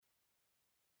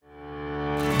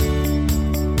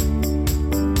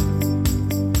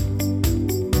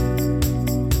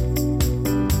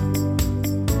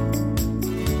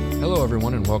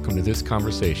welcome to this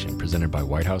conversation presented by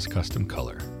White House Custom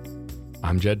Color.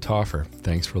 I'm Jed Toffer.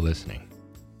 Thanks for listening.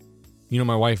 You know,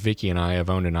 my wife Vicki and I have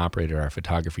owned and operated our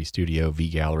photography studio, V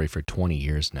Gallery, for 20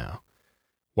 years now.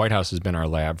 White House has been our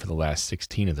lab for the last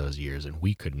 16 of those years, and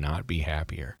we could not be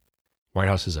happier. White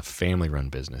House is a family-run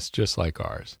business, just like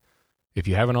ours. If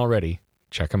you haven't already,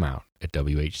 check them out at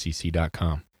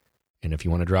WHCC.com. And if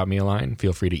you want to drop me a line,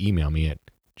 feel free to email me at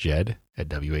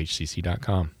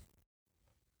jed@WHCC.com.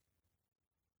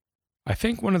 I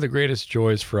think one of the greatest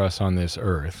joys for us on this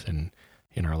earth and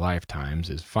in our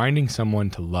lifetimes is finding someone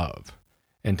to love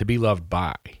and to be loved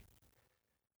by.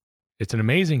 It's an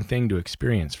amazing thing to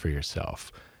experience for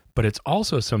yourself, but it's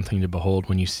also something to behold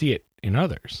when you see it in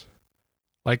others.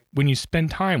 Like when you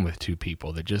spend time with two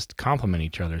people that just complement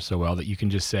each other so well that you can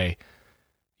just say,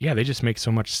 yeah, they just make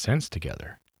so much sense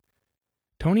together.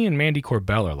 Tony and Mandy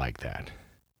Corbell are like that.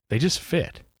 They just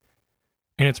fit.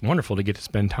 And it's wonderful to get to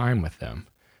spend time with them.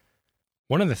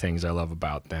 One of the things I love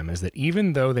about them is that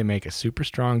even though they make a super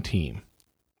strong team,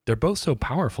 they're both so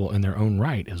powerful in their own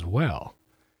right as well.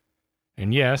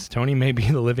 And yes, Tony may be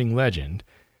the living legend,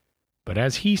 but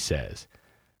as he says,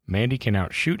 Mandy can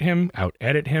outshoot him,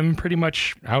 out-edit him, pretty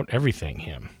much out-everything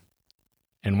him.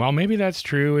 And while maybe that's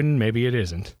true and maybe it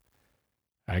isn't,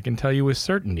 I can tell you with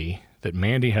certainty that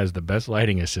Mandy has the best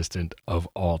lighting assistant of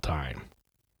all time.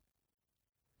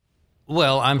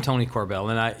 Well, I'm Tony Corbell,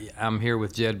 and I'm here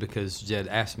with Jed because Jed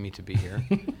asked me to be here.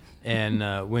 And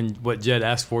what Jed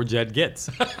asks for, Jed gets.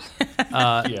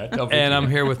 And I'm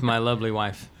here with my lovely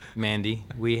wife, Mandy.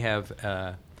 We have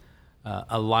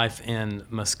a life in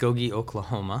Muskogee,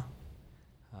 Oklahoma,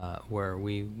 where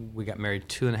we got married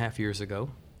 2.5 years ago.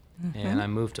 Mm-hmm. And I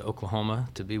moved to Oklahoma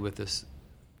to be with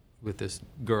this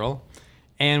girl.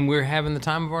 And we're having the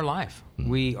time of our life.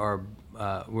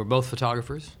 Mm-hmm. We're both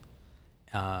photographers.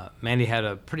 Mandy had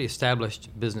a pretty established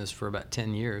business for about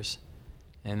 10 years,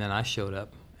 and then I showed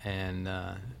up, and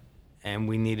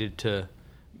we needed to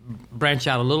branch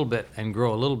out a little bit and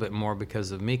grow a little bit more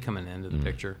because of me coming into the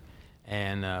picture.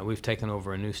 And we've taken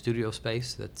over a new studio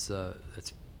space that's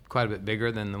quite a bit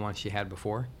bigger than the one she had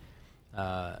before.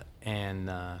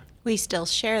 We still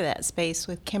share that space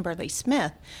with Kimberly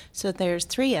Smith, so there's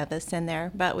 3 of us in there,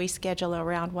 but we schedule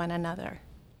around one another.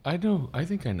 I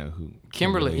think I know who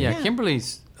Kimberly. Yeah,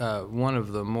 Kimberly's one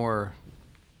of the more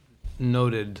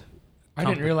noted. I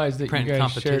didn't realize that you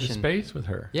guys shared a space with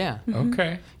her. Yeah. Mm-hmm.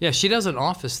 Okay. Yeah, she does an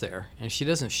office there, and she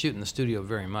doesn't shoot in the studio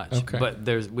very much. Okay. But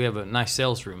we have a nice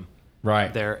sales room.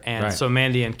 Right. There, and so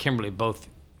Mandy and Kimberly both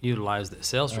utilize the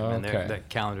sales room and that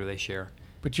calendar they share.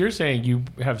 But you're saying you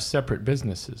have separate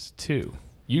businesses too.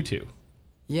 You two.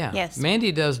 Yeah. Yes.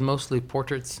 Mandy does mostly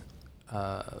portraits,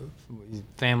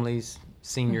 families,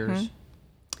 seniors.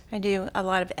 Mm-hmm. I do a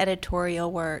lot of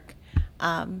editorial work,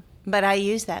 but I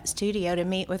use that studio to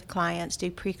meet with clients,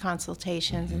 do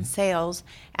pre-consultations and sales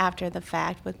after the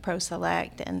fact with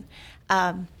ProSelect, and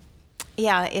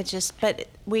but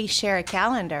we share a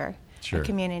calendar. Sure. A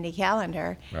community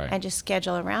calendar, right, and just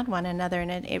schedule around one another,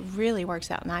 and it really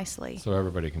works out nicely. So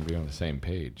everybody can be on the same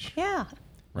page. Yeah.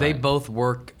 Right. They both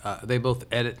work, they both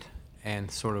edit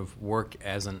and sort of work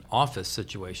as an office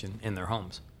situation in their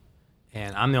homes.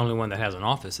 And I'm the only one that has an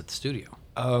office at the studio.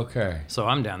 Okay. So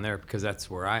I'm down there because that's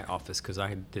where I office, because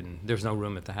there's no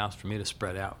room at the house for me to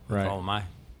spread out with all of my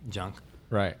junk.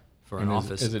 Right. For an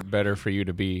office. Is it better for you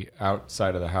to be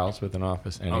outside of the house with an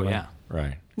office anyway? Oh, yeah.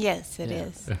 Right. Yes, it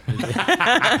is.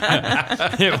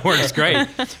 It works great.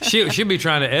 She'll be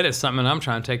trying to edit something, and I'm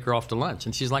trying to take her off to lunch.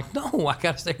 And she's like, no, I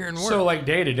got to stay here and work. So, like,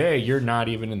 day to day, you're not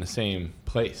even in the same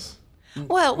place?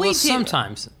 Well, we do.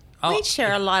 Sometimes. We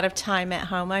share a lot of time at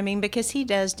home. I mean, because he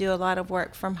does do a lot of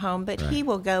work from home, but he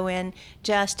will go in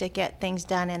just to get things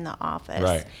done in the office.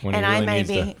 Right. When and he really I may needs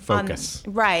be to focus.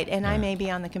 I may be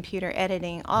on the computer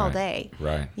editing all day.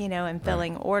 Right. And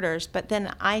filling orders. But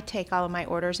then I take all of my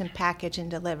orders and package and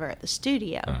deliver at the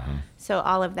studio. So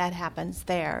all of that happens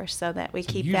there, so that we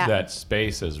keep use that. that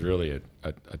space as really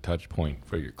a touch point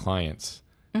for your clients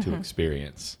to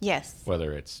experience. Yes.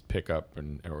 Whether it's pickup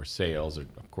or sales, or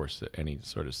of course any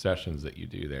sort of sessions that you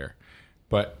do there.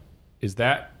 But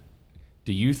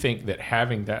do you think that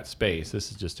having that space,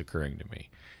 this is just occurring to me,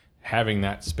 having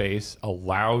that space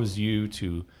allows you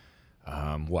to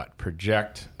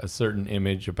project a certain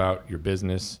image about your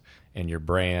business and your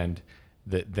brand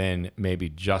that then maybe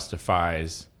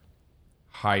justifies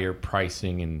higher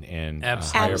pricing and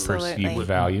higher perceived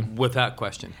value? Without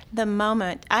question. The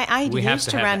moment I used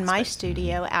to run my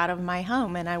studio out of my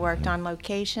home, and I worked on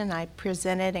location. I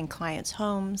presented in clients'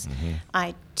 homes.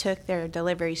 I took their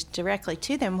deliveries directly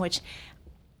to them, which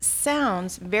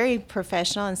sounds very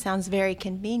professional and sounds very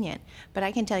convenient. But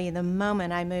I can tell you, the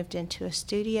moment I moved into a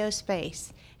studio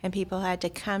space and people had to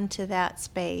come to that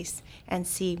space and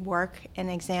see work and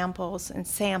examples and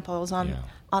samples on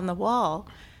the wall,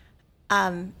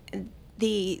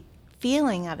 the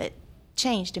feeling of it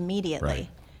changed immediately. Right.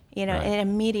 You know, Right. it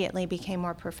immediately became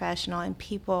more professional, and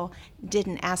people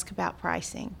didn't ask about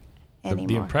pricing anymore.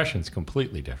 The impression's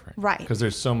completely different. Right. Because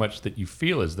there's so much that you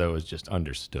feel as though is just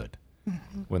understood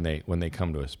when they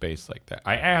come to a space like that.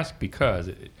 I ask because,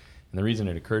 and the reason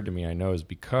it occurred to me, I know, is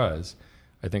because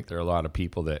I think there are a lot of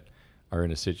people that are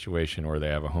in a situation where they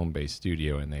have a home-based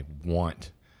studio and they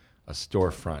want a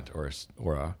storefront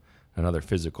or another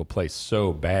physical place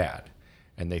so bad.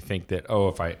 And they think that,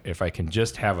 if I can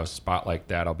just have a spot like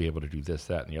that, I'll be able to do this,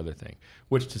 that, and the other thing,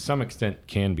 which to some extent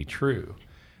can be true.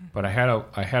 But I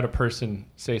had a person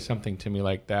say something to me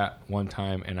like that one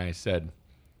time, and I said,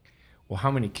 well, how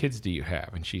many kids do you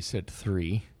have? And she said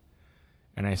 3.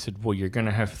 And I said, well, you're going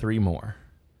to have 3 more.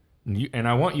 And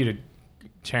I want you to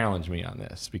challenge me on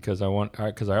this because I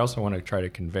also want to try to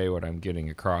convey what I'm getting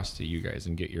across to you guys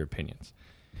and get your opinions.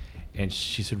 And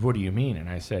she said, what do you mean? And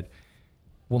I said,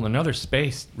 well, another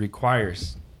space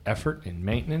requires effort and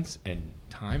maintenance and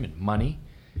time and money.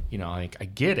 You know, I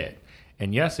get it.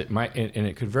 And yes, it might, and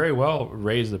it could very well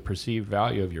raise the perceived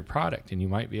value of your product, and you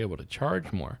might be able to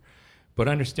charge more. But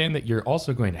understand that you're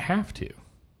also going to have to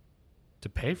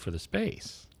pay for the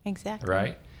space. Exactly.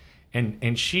 Right?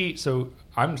 And so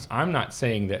I'm not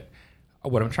saying that.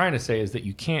 What I'm trying to say is that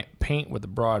you can't paint with a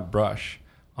broad brush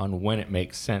on when it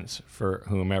makes sense for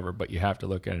whomever, but you have to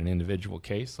look at an individual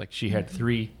case. Like she had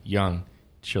 3 young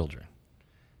children.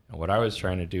 And what I was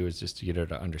trying to do is just to get her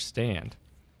to understand.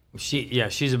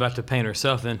 She's about to paint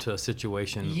herself into a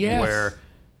situation where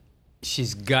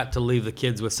she's got to leave the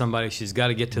kids with somebody. She's got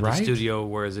to get to the studio,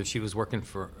 whereas if she was working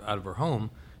out of her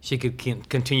home, she could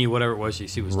continue whatever it was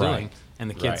she was doing, and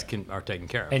the kids are taken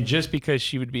care of. And just because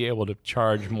she would be able to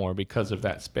charge more because of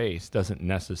that space doesn't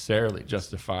necessarily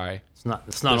justify. It's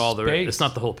not all there. It's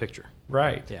not the whole picture.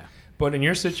 Right. Yeah. But in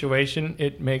your situation,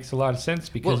 it makes a lot of sense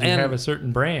because you have a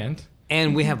certain brand,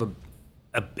 and we have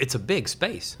it's a big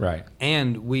space. Right.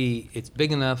 And it's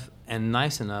big enough and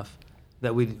nice enough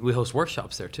that we host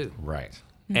workshops there too. Right.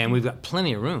 And we've got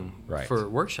plenty of room Right. for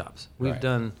workshops. We've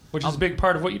done, which is a big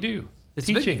part of what you do. It's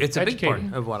teaching. It's a big part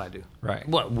educating. of what I do. Right.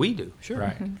 What we do, sure.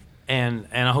 Right. And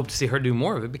I hope to see her do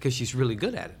more of it because she's really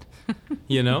good at it.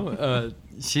 You know,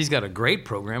 she's got a great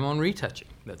program on retouching.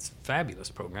 That's a fabulous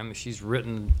program. She's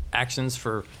written actions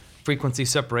for frequency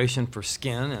separation for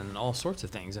skin and all sorts of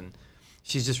things, and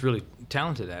she's just really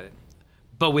talented at it.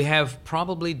 But we have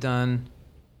probably done,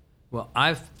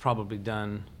 I've probably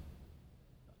done,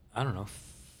 I don't know,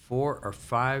 4 or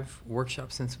 5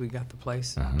 workshops since we got the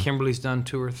place. Kimberly's done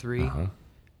 2 or 3.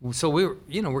 So we're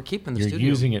keeping the You're studio.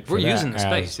 using it for we're that using the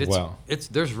space. as well.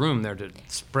 There's room there to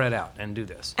spread out and do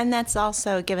this. And that's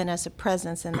also given us a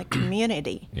presence in the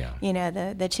community. Yeah. You know,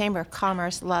 the Chamber of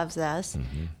Commerce loves us.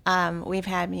 We've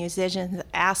had musicians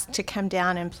asked to come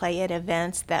down and play at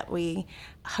events that we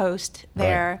host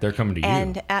there. They're coming to you.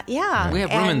 And we We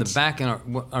have room in the back,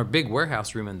 and our big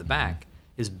warehouse room in the back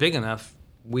is big enough.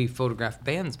 We photograph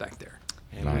bands back there.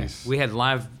 And Nice. we had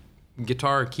live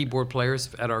guitar keyboard players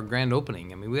at our grand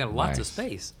opening. I mean, we had lots of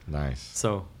space. Nice.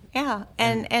 So Yeah,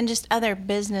 and just other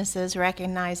businesses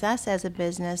recognize us as a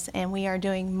business, and we are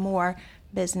doing more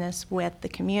business with the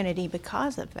community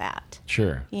because of that.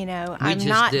 Sure. You know, We I'm just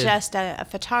not did- just a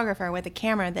photographer with a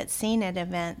camera that's seen at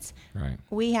events. Right.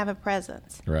 We have a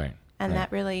presence, Right. and right.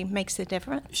 that really makes a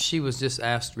difference. she was just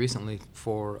asked recently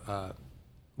for,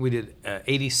 we did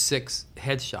 86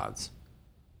 headshots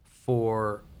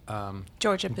for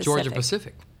Georgia Pacific. Georgia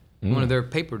Pacific. One of their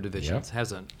paper divisions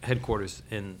has a headquarters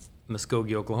in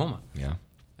Muskogee, Oklahoma. Yeah.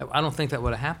 I don't think that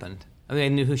would have happened. I mean, I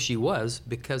knew who she was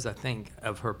because I think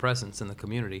of her presence in the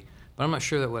community, but I'm not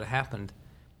sure that would have happened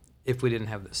if we didn't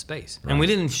have the space. And we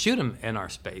didn't shoot them in our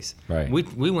space. Right.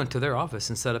 We went to their office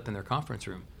and set up in their conference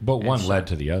room. But and one shot. led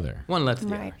to the other. One led to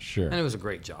the Right. other. Sure. And it was a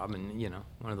great job, and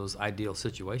one of those ideal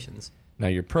situations. Now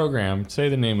your program, say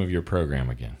the name of your program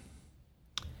again.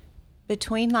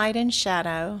 Between Light and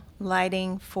Shadow,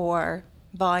 lighting for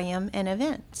volume and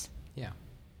events. Yeah.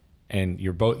 And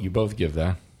you both give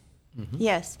that.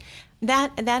 Yes,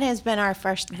 that has been our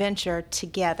first venture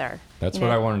together. That's You what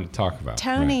know, I wanted to talk about.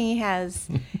 Tony has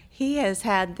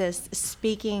had this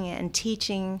speaking and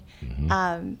teaching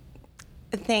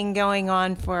thing going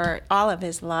on for all of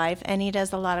his life, and he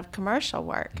does a lot of commercial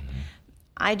work.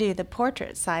 I do the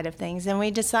portrait side of things. And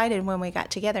we decided when we got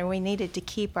together we needed to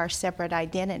keep our separate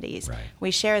identities. Right.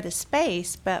 We share the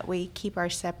space, but we keep our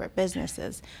separate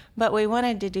businesses. But we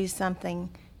wanted to do something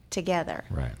together.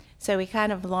 Right. So we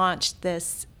kind of launched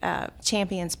this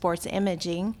Champion Sports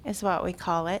Imaging, is what we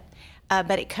call it,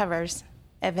 but it covers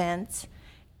events.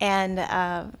 And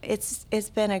it's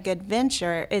been a good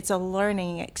venture. It's a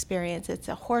learning experience. It's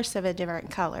a horse of a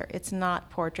different color. It's not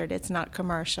portrait. It's not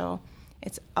commercial.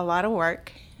 It's a lot of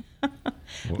work.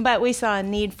 But we saw a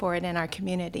need for it in our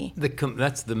community.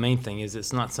 That's the main thing, is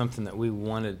it's not something that we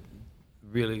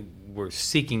really were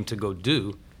seeking to go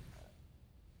do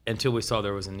until we saw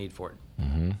there was a need for it.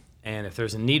 Mm-hmm. And if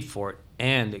there's a need for it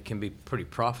and it can be pretty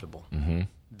profitable, Mm-hmm.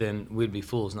 then we'd be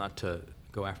fools not to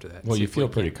go after that. Well, See you if we feel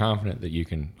can. pretty confident that you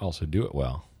can also do it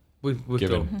well, We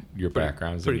given feel your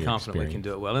backgrounds pretty and your confident we can experience.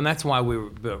 do it well. And that's why we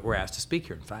were asked to speak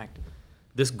here. In fact,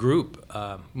 this group,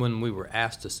 when we were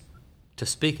asked to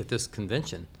speak at this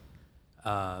convention,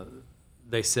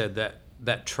 they said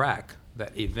that track,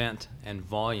 that event and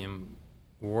volume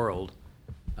world,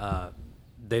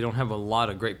 they don't have a lot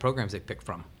of great programs they pick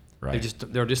from. Right.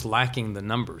 They're just lacking the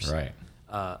numbers Right.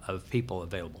 of people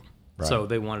available. Right. So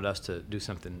they wanted us to do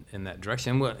something in that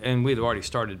direction, and we'd already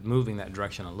started moving that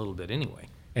direction a little bit anyway.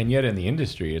 And yet, in the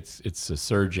industry, it's a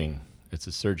surging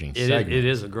segment. It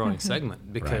is a growing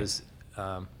segment because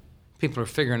people are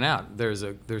figuring out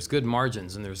there's good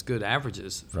margins and there's good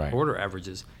averages, Right. order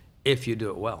averages, if you do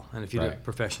it well and if you do Right. it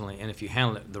professionally and if you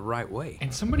handle it the right way.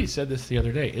 And somebody said this the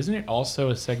other day. Isn't it also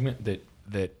a segment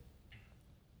that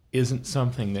isn't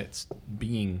something that's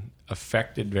being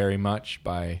affected very much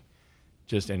by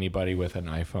just anybody with an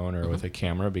iPhone or with a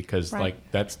camera? Because Right.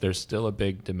 there's still a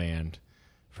big demand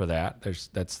for that.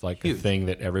 That's like Huge. a thing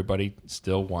that everybody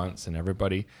still wants and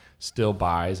everybody still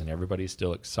buys and everybody's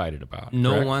still excited about.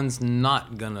 No correct? one's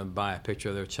not gonna buy a picture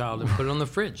of their child and put it on the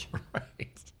fridge. Right.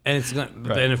 And it's gonna,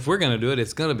 Right. and if we're gonna do it,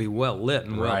 it's gonna be well lit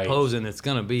and well Right. posed, and it's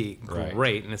gonna be Right.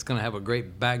 great, and it's gonna have a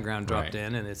great background dropped Right.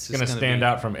 in, and it's just Gonna stand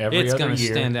out from every It's other gonna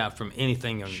year. stand out from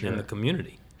anything in Sure. the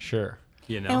community. Sure.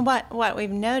 You know. And what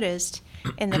we've noticed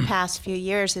in the past few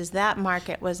years is that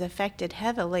market was affected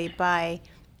heavily by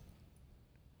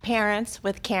parents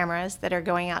with cameras that are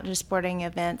going out to sporting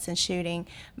events and shooting,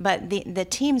 but the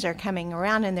teams are coming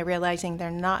around and they're realizing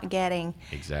they're not getting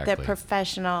Exactly. the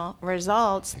professional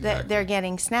results, that Exactly. they're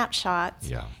getting snapshots.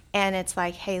 Yeah. And it's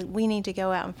like, hey, we need to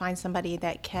go out and find somebody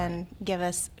that can give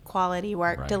us quality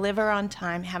work, Right. deliver on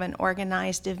time, have an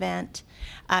organized event,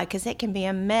 because it can be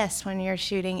a mess when you're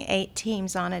shooting 8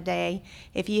 teams on a day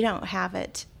if you don't have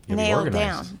it You'll be nailed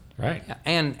organized. down. Right.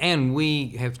 And we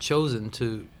have chosen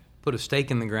to put a stake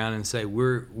in the ground and say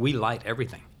we light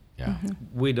everything. Yeah.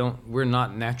 We're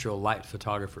not natural light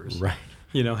photographers. Right.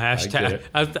 You know, get hashtag. it.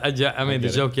 I made the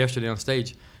get it. joke yesterday on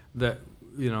stage that,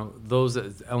 you know, those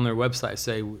that on their website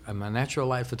say I'm a natural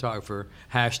light photographer.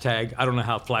 Hashtag. I don't know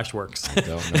how flash works. I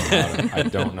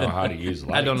don't know how to use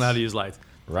lights. I don't know how to use lights.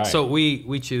 Right. So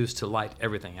we choose to light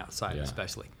everything outside, Yeah.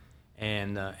 especially.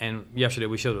 And yesterday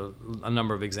we showed a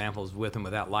number of examples with and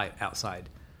without light outside,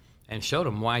 and showed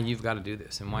them why you've got to do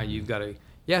this and why you've got to.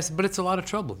 Yes, but it's a lot of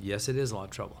trouble. Yes, it is a lot of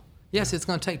trouble. Yes, it's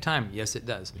going to take time. Yes, it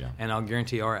does. Yeah. And I'll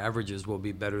guarantee our averages will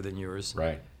be better than yours.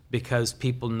 Right. Because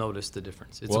people notice the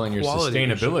difference. It's Well, a and your quality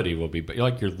issue. sustainability will be,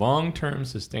 like your long-term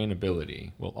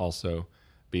sustainability will also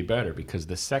be better because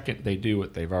the second they do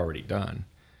what they've already done,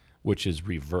 which is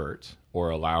revert or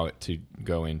allow it to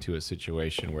go into a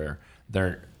situation where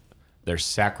they're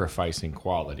sacrificing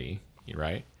quality,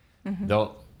 right? Mm-hmm.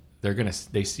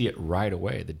 They see it right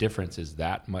away. The difference is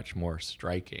that much more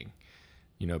striking,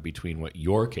 you know, between what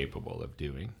you're capable of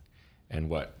doing and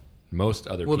what most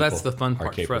other people. Well, that's the fun are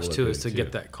part for capable us of too, is to doing,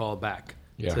 get that call back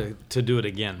Yeah. to do it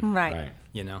again. Right. right.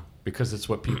 You know. Because it's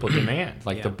what people demand.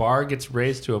 Like Yeah. the bar gets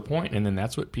raised to a point, and then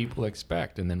that's what people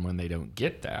expect. And then when they don't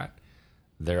get that,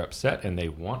 they're upset and they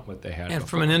want what they had. And before.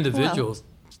 from an individual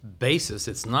basis,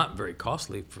 it's not very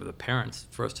costly for the parents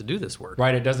for us to do this work.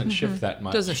 Right, it doesn't shift that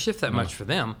much. It doesn't shift that much for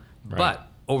them. Right. But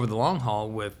over the long haul,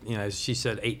 with, you know, as she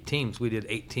said, 8 teams, we did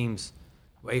 8 teams,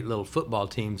 8 little football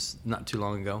teams not too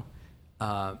long ago,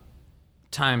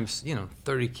 times, you know,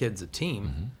 30 kids a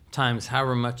team, times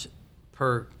however much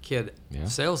per kid Yeah.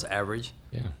 sales average.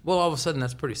 Yeah. Well, all of a sudden,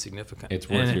 that's pretty significant. It's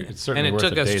worth and it's certainly and it worth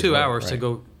took a us day's 2 work, hours to right.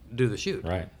 go do the shoot.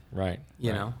 Right. You right.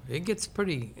 know, it gets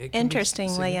pretty. It can be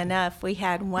Interestingly significant. enough, we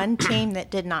had one team that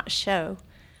did not show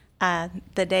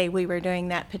the day we were doing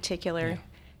that particular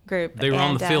group. They were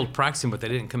on And, the field practicing, but they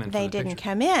didn't come in. They for the didn't picture.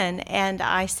 come in, and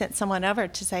I sent someone over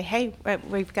to say, hey,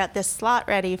 we've got this slot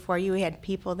ready for you. We had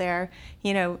people there,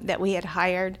 you know, that we had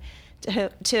hired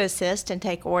to assist and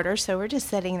take orders, so we're just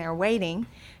sitting there waiting.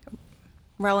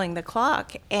 rolling the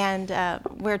clock, and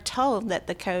we're told that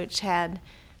the coach had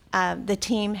the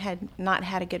team had not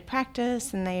had a good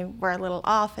practice, and they were a little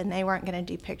off, and they weren't going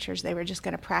to do pictures. They were just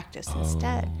going to practice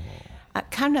instead.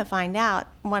 Come to find out,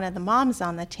 one of the moms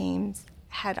on the teams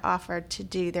had offered to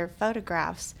do their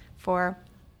photographs for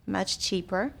much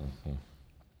cheaper.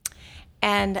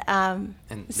 And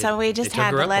so we just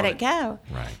had to let it go.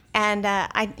 Right. And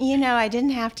I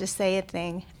didn't have to say a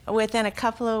thing. Within a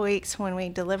couple of weeks, when we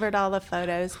delivered all the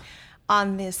photos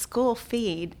on the school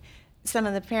feed, some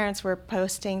of the parents were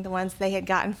posting the ones they had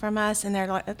gotten from us, and they're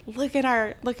like, look at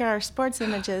our sports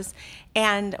images.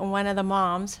 And one of the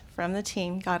moms from the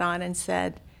team got on and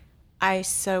said, I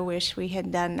so wish we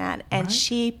had done that. And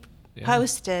she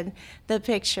posted the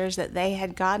pictures that they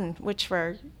had gotten, which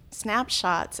were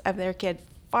snapshots of their kid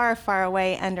far, far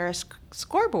away under a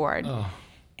scoreboard.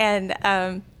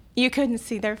 And you couldn't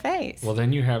see their face. Well,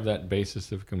 then you have that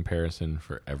basis of comparison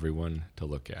for everyone to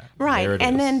look at. Right. There it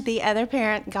and is. then the other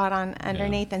parent got on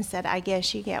underneath and said, I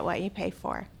guess you get what you pay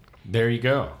for. There you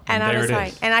go. And I there was it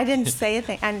like, is. and I didn't say a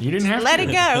thing. And You didn't have let to.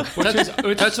 it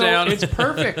go. Touchdown. It's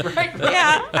perfect, right?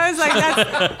 Yeah. I was like,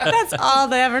 that's all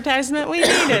the advertisement we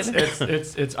needed.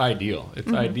 It's ideal.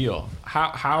 It's ideal.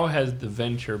 How has the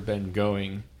venture been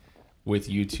going with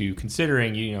you two?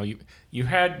 Considering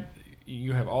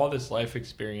you have all this life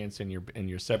experience in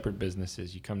your separate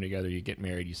businesses. You come together, you get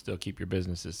married, you still keep your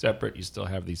businesses separate. You still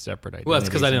have these separate identities. Well, it's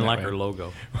because I didn't in that like way. her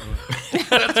logo.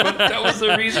 That was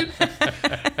the reason.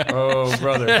 Oh,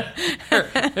 brother,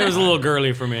 It was a little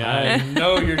girly for me. I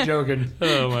know you're joking.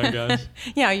 Oh my gosh.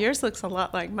 Yeah, yours looks a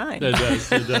lot like mine. It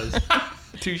does. It does.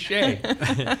 Touche.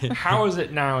 How is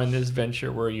it now in this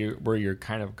venture where you're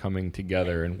kind of coming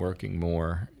together and working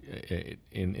more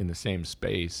in the same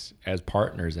space as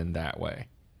partners in that way?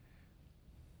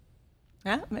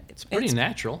 Yeah, It's pretty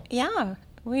natural. Yeah,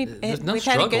 we've There's no had a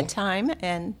struggle. good time,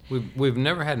 and We've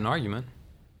never had an argument.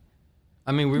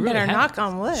 I mean, we really better haven't. knock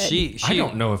on wood. She I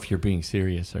don't know if you're being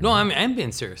serious or No, not. I'm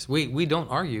being serious. We don't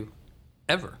argue,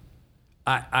 ever.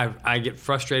 I get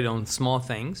frustrated on small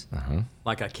things,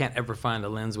 like I can't ever find a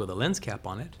lens with a lens cap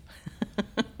on it.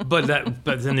 But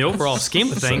in the overall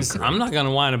scheme of things, I'm not going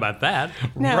to whine about that.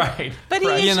 no, Right, but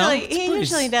right. he You know, usually it's he pretty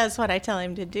usually does what I tell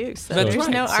him to do. So That's there's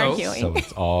right. no So- arguing. So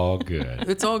it's all good.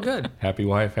 It's all good. Happy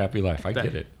wife, happy life. I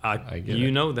get it. I get You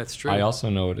it. know that's true. I also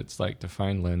know what it's like to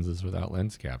find lenses without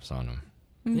lens caps on them.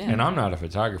 Yeah. And I'm not a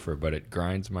photographer, but it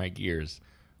grinds my gears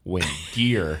when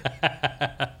gear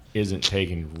isn't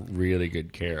taken really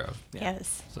good care of.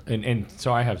 Yes. So, and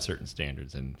so I have certain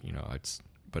standards, and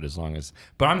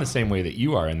but I'm the same way that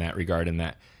you are in that regard. In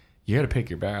that you got to pick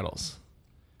your battles.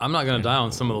 I'm not going to die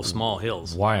on some of those small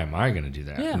hills. Why am I going to do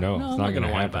that? Yeah, no, I'm it's not not going going to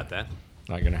to whine happen. about that.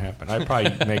 Not going to happen. I'd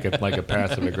probably make it like a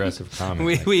passive aggressive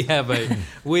comment. We have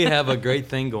a great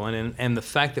thing going, and the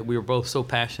fact that we were both so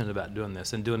passionate about doing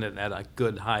this and doing it at a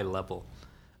good high level,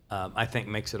 I think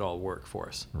makes it all work for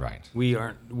us. Right.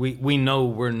 We know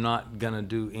we're not going to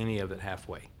do any of it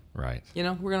halfway. Right. We're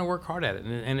going to work hard at it,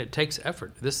 and it takes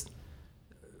effort.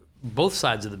 Both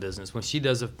sides of the business. When she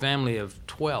does a family of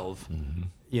 12,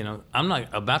 I'm not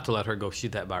about to let her go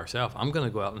shoot that by herself. I'm going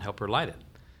to go out and help her light it.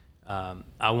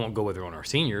 I won't go with her on our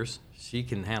seniors. She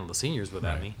can handle the seniors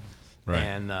without me. Right.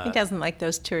 And He doesn't like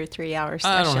those 2 or 3 hour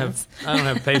I sessions. don't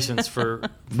have patience for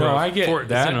No, I get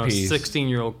that piece.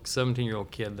 16-year-old,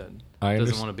 17-year-old kid that I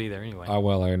doesn't underst- want to be there anyway.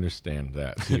 Well, I understand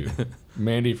that too.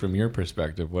 Mandy, from your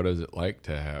perspective, what is it like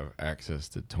to have access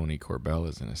to Tony Corbell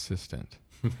as an assistant?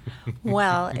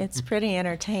 Well, it's pretty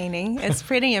entertaining. It's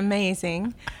pretty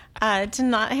amazing to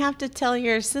not have to tell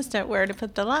your assistant where to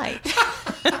put the light.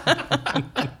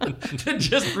 To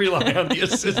just rely on the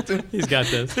assistant He's got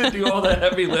this. to do all the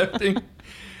heavy lifting.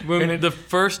 The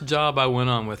first job I went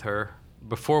on with her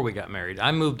before we got married,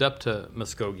 I moved up to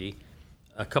Muskogee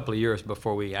a couple of years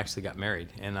before we actually got married,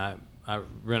 and I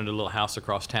rented a little house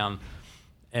across town,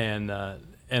 and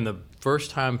the first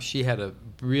time she had a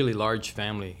really large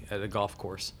family at a golf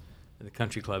course at the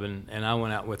country club, and I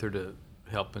went out with her to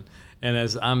help, and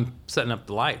as I'm setting up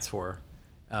the lights for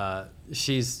her,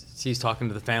 she's talking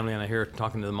to the family, and I hear her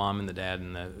talking to the mom and the dad,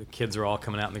 and the kids are all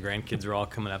coming out, and the grandkids are all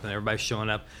coming up, and everybody's showing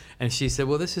up. And she said,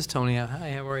 "Well, this is Tony.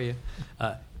 Hi, how are you?"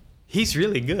 He's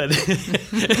really good.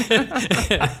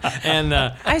 And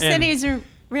I said he's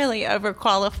really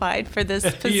overqualified for this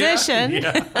position.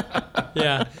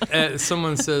 yeah.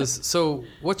 Someone says, "So,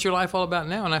 what's your life all about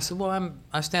now?" And I said, "Well,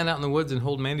 I stand out in the woods and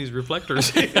hold Mandy's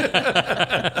reflectors,"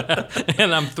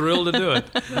 and I'm thrilled to do it.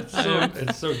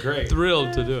 It's so great.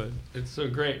 Thrilled to do it. It's so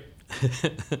great.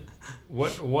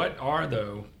 What are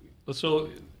though? So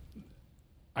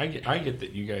I get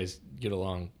that you guys get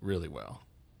along really well,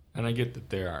 and I get that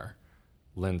there are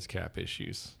lens cap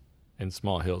issues and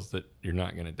small hills that you're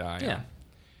not going to die Yeah. on.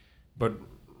 But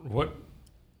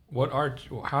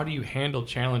how do you handle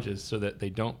challenges so that they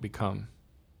don't become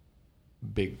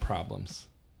big problems,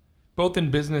 both in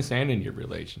business and in your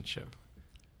relationship?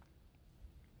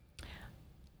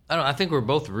 I think we're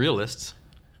both realists.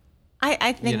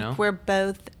 I think You know? we're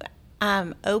both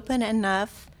open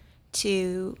enough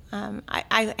to,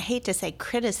 I hate to say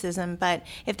criticism, but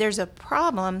if there's a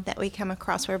problem that we come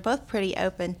across, we're both pretty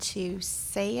open to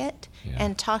say it Yeah.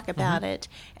 and talk about it,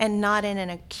 and not in an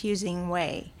accusing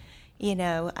way. You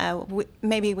know,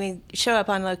 maybe we show up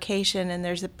on location and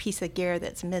there's a piece of gear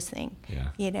that's missing. Yeah.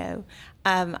 You know,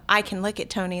 I can look at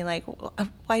Tony like,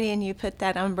 why didn't you put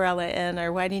that umbrella in,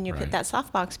 or why didn't you Right. put that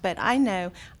softbox? But I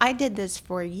know I did this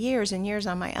for years and years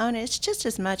on my own. It's just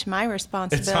as much my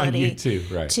responsibility you too,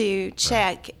 right. to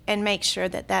check and make sure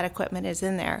that that equipment is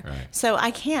in there. Right. So I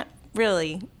can't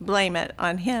really blame it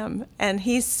on him. And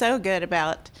he's so good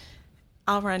about,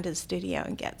 I'll run to the studio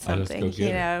and get I'll just something, go get you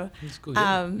it. know. Let's go get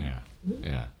it.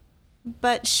 Yeah.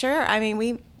 But sure, I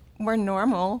mean, we're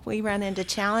normal. We run into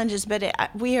challenges, but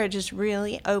we are just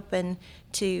really open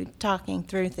to talking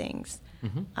through things.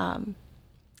 And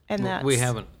that's We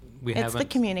haven't. it's the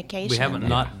communication. We haven't that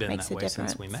not been makes that a way since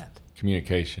difference. we met.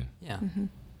 Communication. Yeah.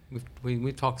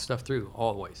 We talk stuff through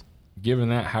always. Given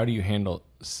that, how do you handle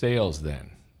sales then?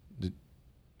 Do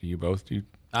you both do?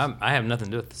 I have nothing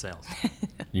to do with the sales.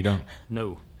 You don't?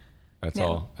 No. That's No,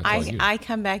 all. That's all you. I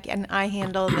come back and I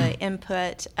handle the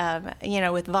input of,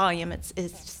 with volume.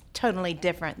 It's totally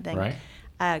different than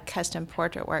Right. custom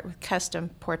portrait work. With custom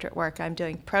portrait work, I'm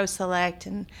doing Pro Select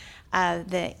and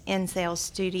the in-sales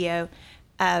studio,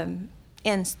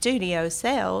 in-studio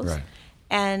sales. Right.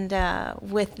 And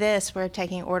with this, we're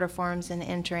taking order forms and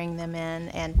entering them in.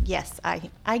 And yes,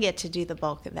 I get to do the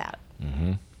bulk of that.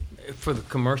 For the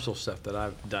commercial stuff that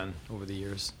I've done over the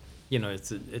years,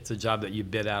 it's a job that you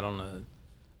bid out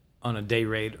on a day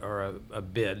rate or a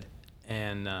bid,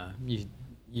 and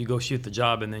you go shoot the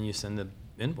job and then you send the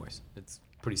invoice. It's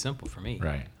pretty simple for me.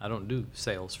 Right. I don't do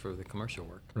sales for the commercial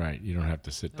work. Right. You don't have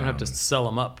to sit I down. don't have to sell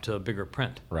them up to a bigger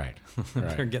print. Right. They're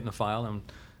Right. getting a file and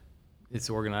it's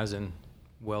organized and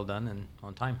well done and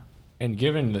on time. And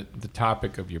given the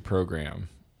topic of your program,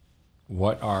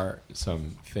 what are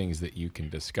some things that you can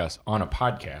discuss on a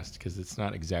podcast? Because it's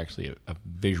not exactly a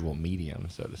visual medium,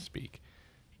 so to speak.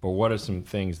 But what are some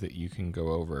things that you can go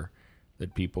over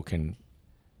that people can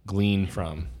glean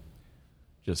from,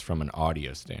 just from an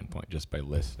audio standpoint, just by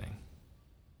listening?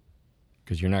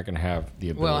 Because you're not going to have the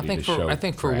ability Well, I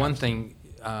think for one crafts. thing,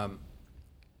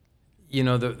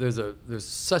 there's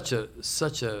such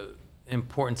a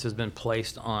importance has been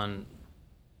placed on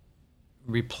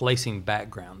replacing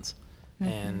backgrounds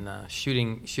and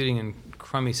shooting in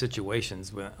crummy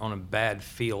situations on a bad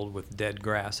field with dead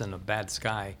grass and a bad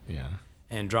sky. Yeah.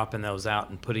 And dropping those out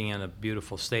and putting in a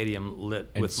beautiful stadium lit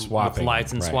And with swapping,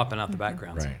 lights and right. swapping out the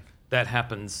backgrounds. Right. That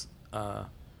happens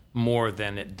more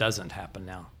than it doesn't happen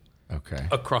now Okay.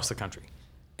 across the country.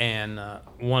 And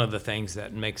one of the things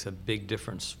that makes a big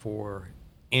difference for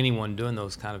anyone doing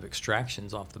those kind of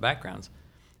extractions off the backgrounds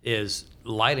is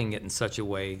lighting it in such a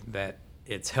way that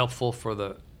it's helpful for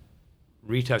the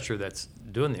retoucher that's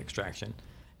doing the extraction,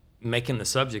 making the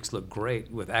subjects look great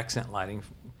with accent lighting,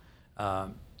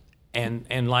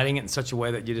 and lighting it in such a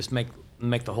way that you just make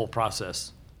the whole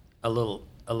process a little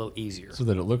easier. So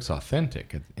that it looks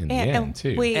authentic in the And- end, and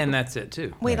too. And that's it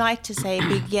too. We like to say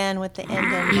begin with the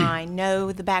end in mind.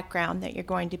 Know the background that you're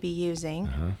going to be using,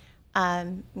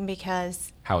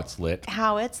 because How it's lit.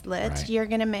 how it's lit, Right. you're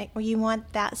going to you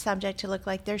want that subject to look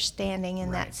like they're standing in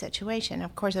Right. that situation.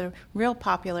 Of course, a real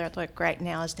popular look right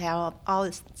now is to have all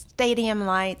the stadium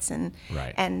lights and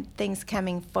Right. and things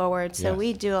coming forward. So Yes.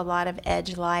 we do a lot of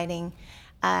edge lighting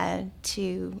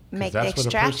to make the That's what a person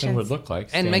extractions. would look like. And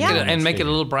standing make it on and make it a stage.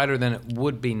 little brighter than it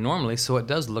would be normally, so it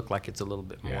does look like it's a little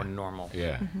bit Yeah. more normal.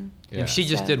 Yeah. Yeah. And she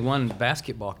just So- did one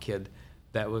basketball kid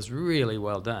that was really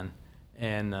well done,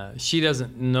 and she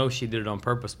doesn't know she did it on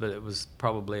purpose, but it was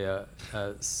probably a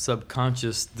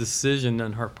subconscious decision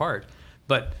on her part.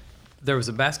 But there was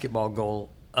a basketball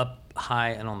goal up high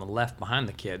and on the left behind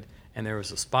the kid, and there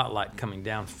was a spotlight coming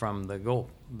down from the goal,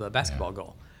 the basketball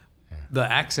goal. The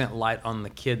accent light on the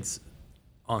kid's,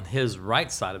 on his right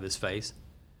side of his face,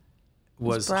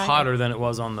 was brighter. hotter than it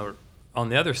was on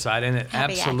the other side, and it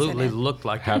Happy absolutely accident. looked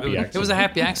like Happy it was a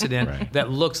happy accident Right. that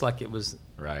looks like it was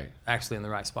Right. actually in the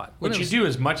right spot. But When it you was- do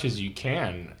as much as you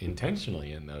can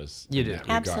intentionally in those. You in do. that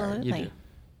regard. Absolutely. You do.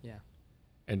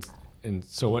 Yeah. And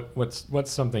so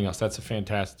what's something else? That's a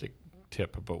fantastic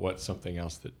tip. But what's something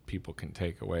else that people can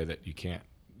take away that you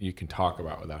you can talk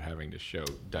about without having to show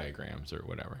diagrams or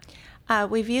whatever?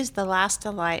 We've used the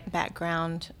Elastilite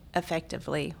background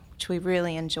effectively, which we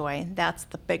really enjoy. That's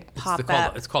the big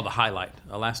pop-up. It's called the Highlight,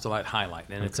 Elastilite Highlight,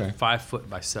 and it's a 5 foot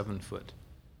by 7 foot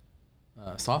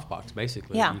softbox,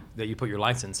 basically, that you put your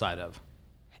lights inside of.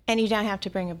 And you don't have to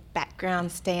bring a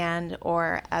background stand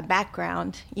or a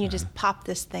background. You just pop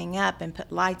this thing up and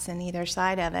put lights in either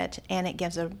side of it, and it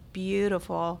gives a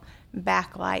beautiful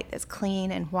backlight that's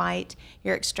clean and white.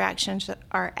 Your extractions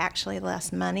are actually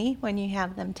less money when you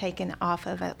have them taken off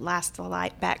of a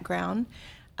Elastilite background.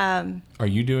 Are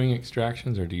you doing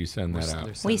extractions, or do you send that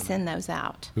out? We send those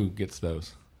out. Who gets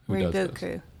those? Who Ribuku. does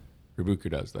those?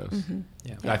 Ribuku does those. Mm-hmm.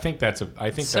 Yeah. I think that's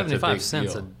a 75 big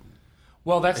cents deal.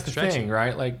 Well, that's the thing,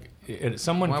 right? Like,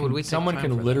 someone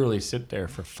can literally sit there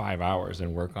for 5 hours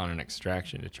and work on an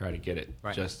extraction to try to get it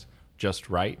just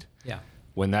right. Yeah.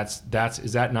 When is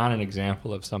that not an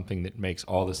example of something that makes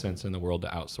all the sense in the world to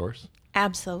outsource?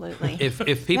 Absolutely.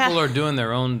 If people are doing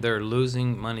their own, they're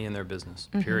losing money in their business.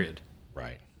 Period.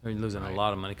 Right. They're losing a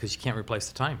lot of money because you can't replace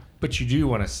the time. But you do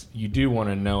want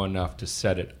to know enough to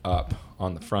set it up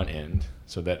on the front end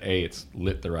so that A, it's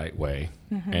lit the right way,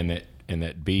 and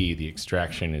that B, the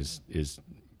extraction is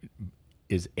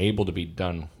able to be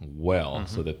done well,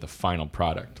 so that the final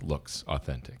product looks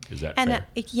authentic. Is that fair?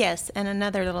 Yes, and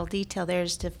another little detail there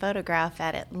is to photograph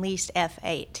at least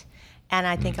f8. And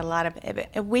I think a lot of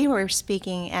we were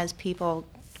speaking as people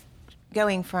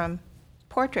going from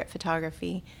portrait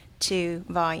photography to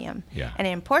volume. Yeah. And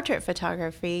in portrait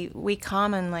photography, we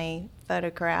commonly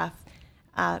photograph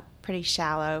pretty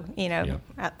shallow,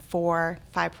 at 4,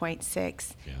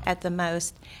 5.6 at the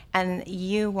most. And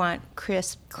you want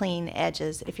crisp, clean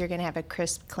edges if you're going to have a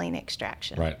crisp, clean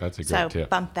extraction. Right, that's a great tip. So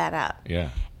bump that up. Yeah.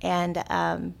 And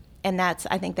I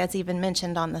think that's even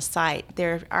mentioned on the site.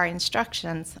 There are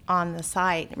instructions on the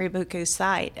site, Ribuku's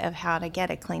site, of how to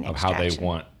get a clean extraction. Of how they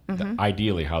want,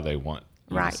 ideally how they want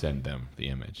you Right. to send them the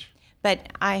image. But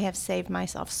I have saved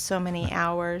myself so many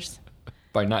hours.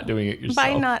 By not doing it yourself.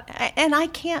 And I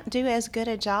can't do as good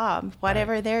a job.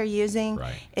 Whatever they're using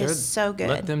is so good.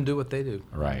 Let them do what they do.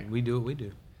 Right. We do what we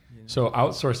do. So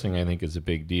outsourcing, I think, is a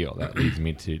big deal. That leads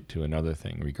me to another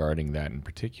thing regarding that in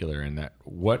particular, and that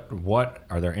what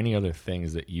are there any other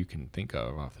things that you can think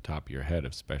of off the top of your head,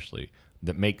 especially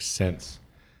that makes sense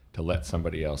to let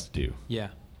somebody else do? Yeah.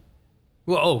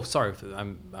 Well, sorry,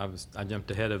 I jumped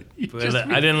ahead of.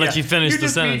 I didn't let you finish the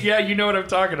sentence. You know what I'm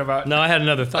talking about. No, I had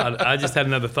another thought. I just had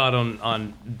another thought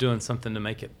on doing something to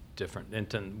make it different, and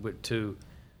to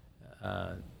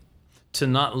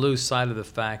not lose sight of the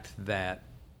fact that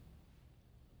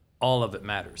all of it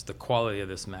matters. The quality of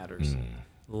this matters.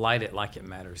 Light it like it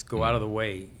matters. Go out of the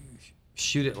way.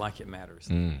 Shoot it like it matters.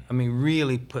 I mean,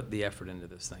 really put the effort into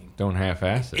this thing. Don't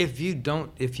half-ass it. If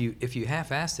you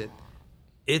half-ass it,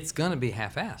 it's gonna be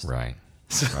half-assed. Right.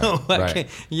 So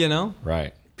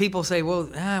Right. People say, well,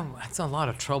 that's a lot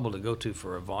of trouble to go to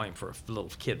for a volume for a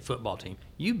little kid football team.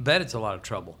 You bet it's a lot of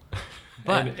trouble,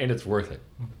 but and it's worth it.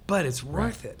 But it's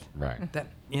worth it. Right.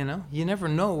 That you never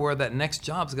know where that next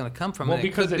job's going to come from. Well,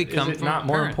 because is it not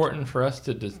more important for us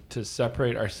to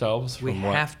separate ourselves from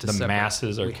what the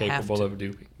masses are capable of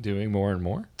doing more and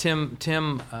more? Tim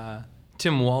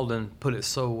Walden put it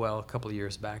so well a couple of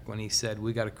years back when he said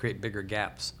we got to create bigger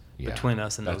gaps between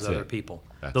us and those other people.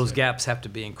 Those gaps have to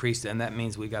be increased, and that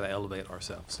means we got to elevate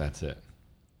ourselves. That's it.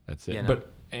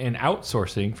 And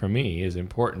outsourcing for me is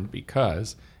important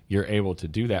because you're able to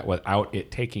do that without it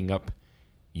taking up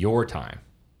your time,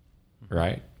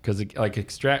 right? Because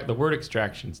the word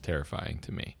extraction is terrifying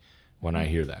to me when I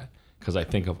hear that, because I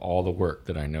think of all the work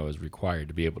that I know is required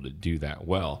to be able to do that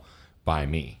well by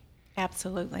me.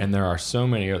 Absolutely. And there are so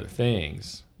many other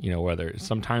things, whether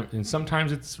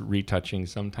sometimes it's retouching,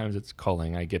 sometimes it's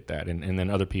culling. I get that. And then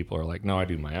other people are like, no, I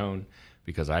do my own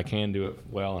because I can do it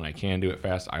well and I can do it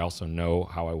fast. I also know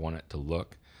how I want it to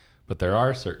look. But there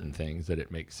are certain things that it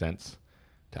makes sense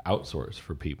to outsource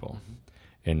for people.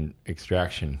 And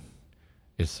extraction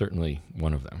is certainly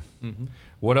one of them. Mm-hmm.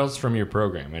 What else from your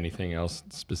program? Anything else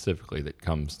specifically that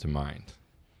comes to mind?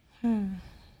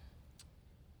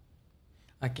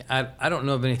 I don't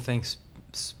know of anything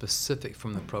specific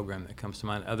from the program that comes to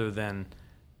mind other than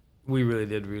we really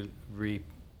did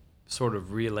sort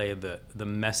of relay the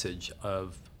message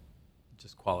of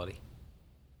just quality.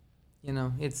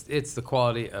 It's the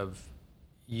quality of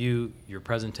your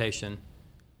presentation,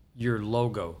 your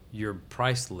logo, your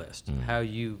price list, how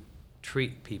you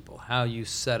treat people, how you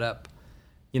set up.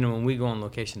 When we go on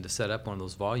location to set up one of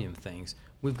those volume things,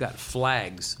 we've got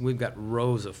flags. We've got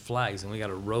rows of flags, and we got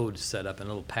a road set up and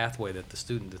a little pathway that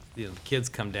the kids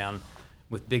come down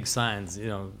with big signs,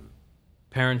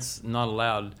 parents not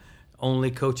allowed,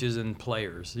 only coaches and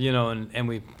players, and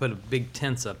we put a big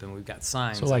tents up and we've got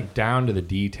signs. So like down to the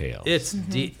details. It's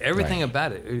everything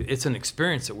about it. It's an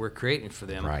experience that we're creating for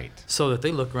them. Right. So that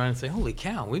they look around and say, holy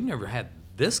cow, we've never had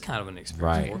this kind of an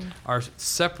experience before. Our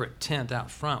separate tent out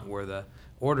front where the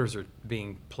orders are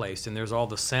being placed, and there's all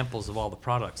the samples of all the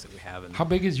products that we have. And how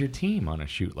big is your team on a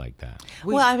shoot like that?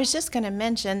 Well, I was just going to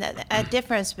mention that a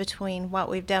difference between what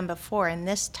we've done before and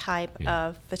this type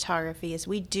of photography is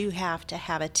we do have to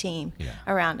have a team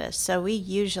around us. So we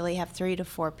usually have 3 to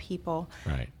 4 people,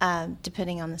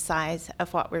 depending on the size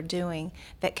of what we're doing,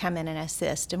 that come in and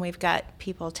assist. And we've got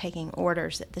people taking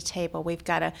orders at the table. We've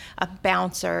got a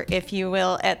bouncer, if you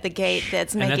will, at the gate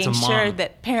that's making sure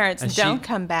that parents don't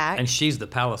come back. And she's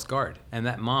the palace guard, and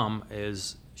that mom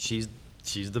she's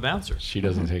the bouncer. She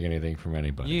doesn't take anything from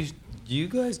anybody. You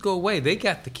guys go away. They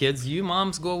got the kids. You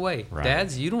moms go away. Right.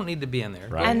 Dads, you don't need to be in there.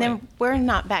 Right. And then we're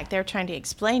not back there trying to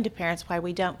explain to parents why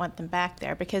we don't want them back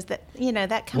there, because that comes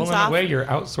off. Well, in a way, you're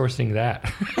outsourcing that.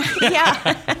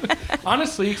 Yeah.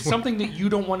 Honestly, something that you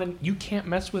don't want to, you can't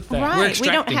mess with that. Right. We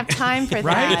don't have time for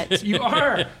right? that. You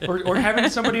are, or having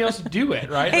somebody else do it,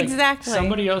 right? Like Exactly.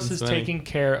 somebody else That's is funny. taking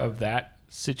care of that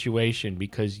situation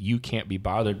because you can't be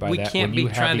bothered by that. We can't be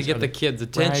trying to get the kids'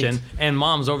 attention, and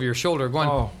mom's over your shoulder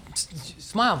going,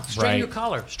 smile, straighten your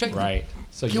collar, straighten. Right.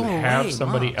 So you Go have away,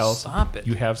 somebody Mom, else. stop it.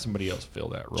 You have somebody else fill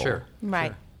that role. Sure.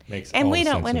 Right. Makes And all we the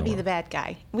don't sense want to in be world. the bad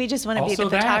guy. We just want to be Also the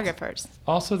that. photographers.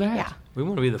 Also that. Yeah. We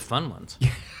want to be the fun ones.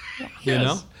 Yes. You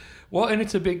know? Well, and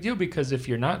it's a big deal because if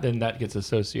you're not, then that gets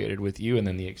associated with you and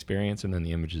then the experience and then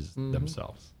the images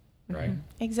themselves. Right.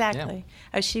 Exactly.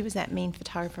 Oh, she was that mean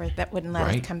photographer that wouldn't let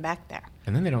Right. us come back there.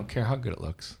 And then they don't care how good it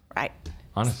looks. Right.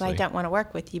 Honestly. So they don't want to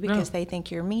work with you because they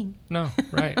think you're mean. No.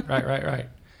 Right.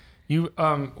 You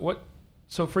what?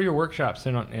 So for your workshops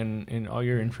and all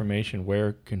your information,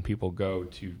 where can people go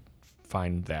to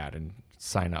find that and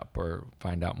sign up or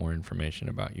find out more information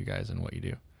about you guys and what you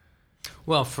do?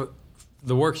 Well, for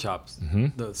the workshops,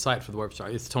 the site for the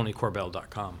workshop, it's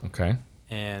TonyCorbell.com. Okay.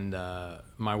 And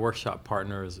my workshop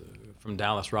partner is from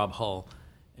Dallas, Rob Hull,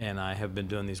 and I have been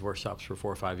doing these workshops for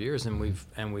 4 or 5 years, and we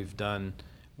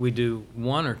do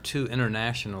 1 or 2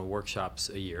 international workshops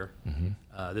a year.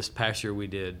 This past year we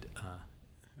did a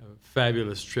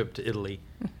fabulous trip to Italy.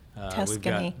 Tuscany. We've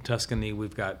got Tuscany.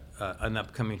 We've got an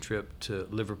upcoming trip to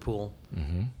Liverpool.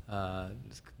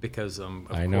 Because of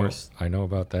course, I know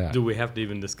about that. do we have to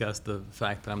even discuss the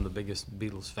fact that I'm the biggest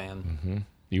Beatles fan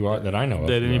You are that I know of.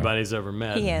 that you are. anybody's ever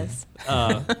met? He is.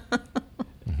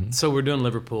 So we're doing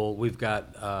Liverpool. We've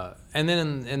got, and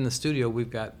then in the studio, we've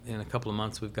got, in a couple of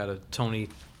months, we've got a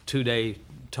 2-day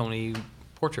Tony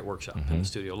portrait workshop in the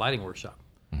studio, lighting workshop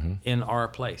in our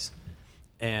place.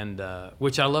 And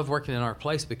which I love working in our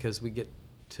place because we get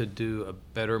to do a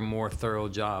better, more thorough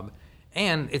job.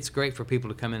 And it's great for people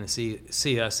to come in and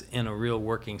see us in a real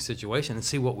working situation and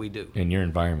see what we do. in your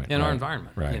environment. In right. our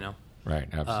environment, Right. you know. Right.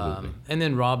 Absolutely. And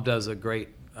then Rob does a great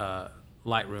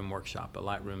Lightroom workshop, a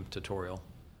Lightroom tutorial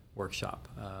workshop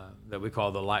that we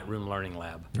call the Lightroom Learning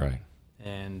Lab. right.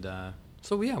 And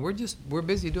so yeah, we're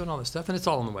busy doing all this stuff, and it's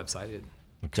all on the website.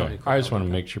 Okay. I just want to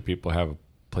make sure people have a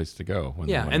place to go. When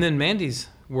they Yeah, wanna- and then Mandy's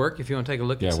work, if you want to take a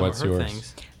look at some what's of her yours?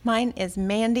 things. Mine is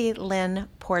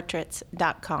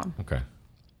MandyLynnPortraits.com. Okay.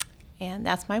 And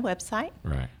that's my website.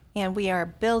 Right. And we are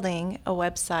building a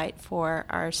website for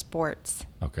our sports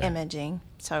Okay. imaging.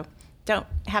 So don't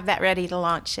have that ready to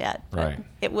launch yet. But Right.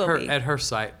 it will be. At her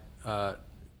site, I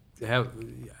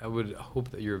would hope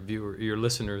that your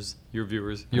listeners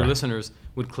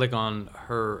would click on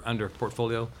her under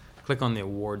portfolio, click on the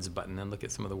awards button, and look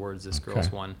at some of the awards this girl's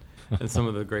Okay. won, and some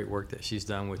of the great work that she's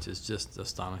done, which is just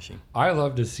astonishing. I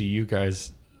love to see you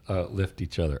guys lift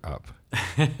each other up.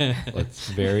 It's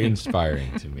very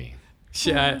inspiring to me.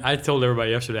 I told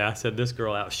everybody yesterday. I said this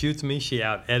girl outshoots me. She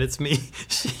out edits me.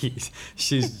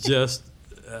 She's just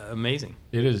amazing.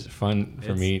 It is fun for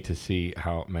It's- me to see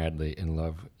how madly in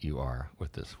love you are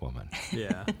with this woman.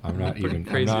 Yeah. I'm not Pretty even. I'm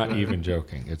crazy not about it. even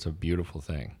joking. It's a beautiful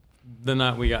thing. The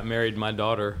night we got married, my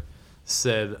daughter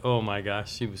said, "Oh my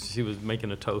gosh," she was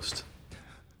making a toast,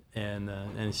 and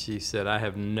she said, "I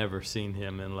have never seen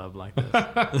him in love like this."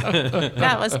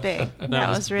 That was big. That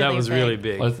was really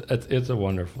big. big. Well, it's a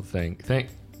wonderful thing.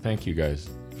 Thank you guys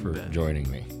for joining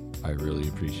me. I really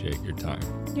appreciate your time.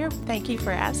 Thank you for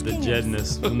The asking. us.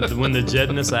 Jedness. When the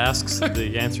Jedness asks,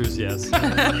 the answer is yes.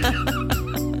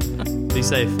 Be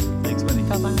safe. Thanks, buddy.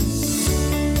 Bye-bye.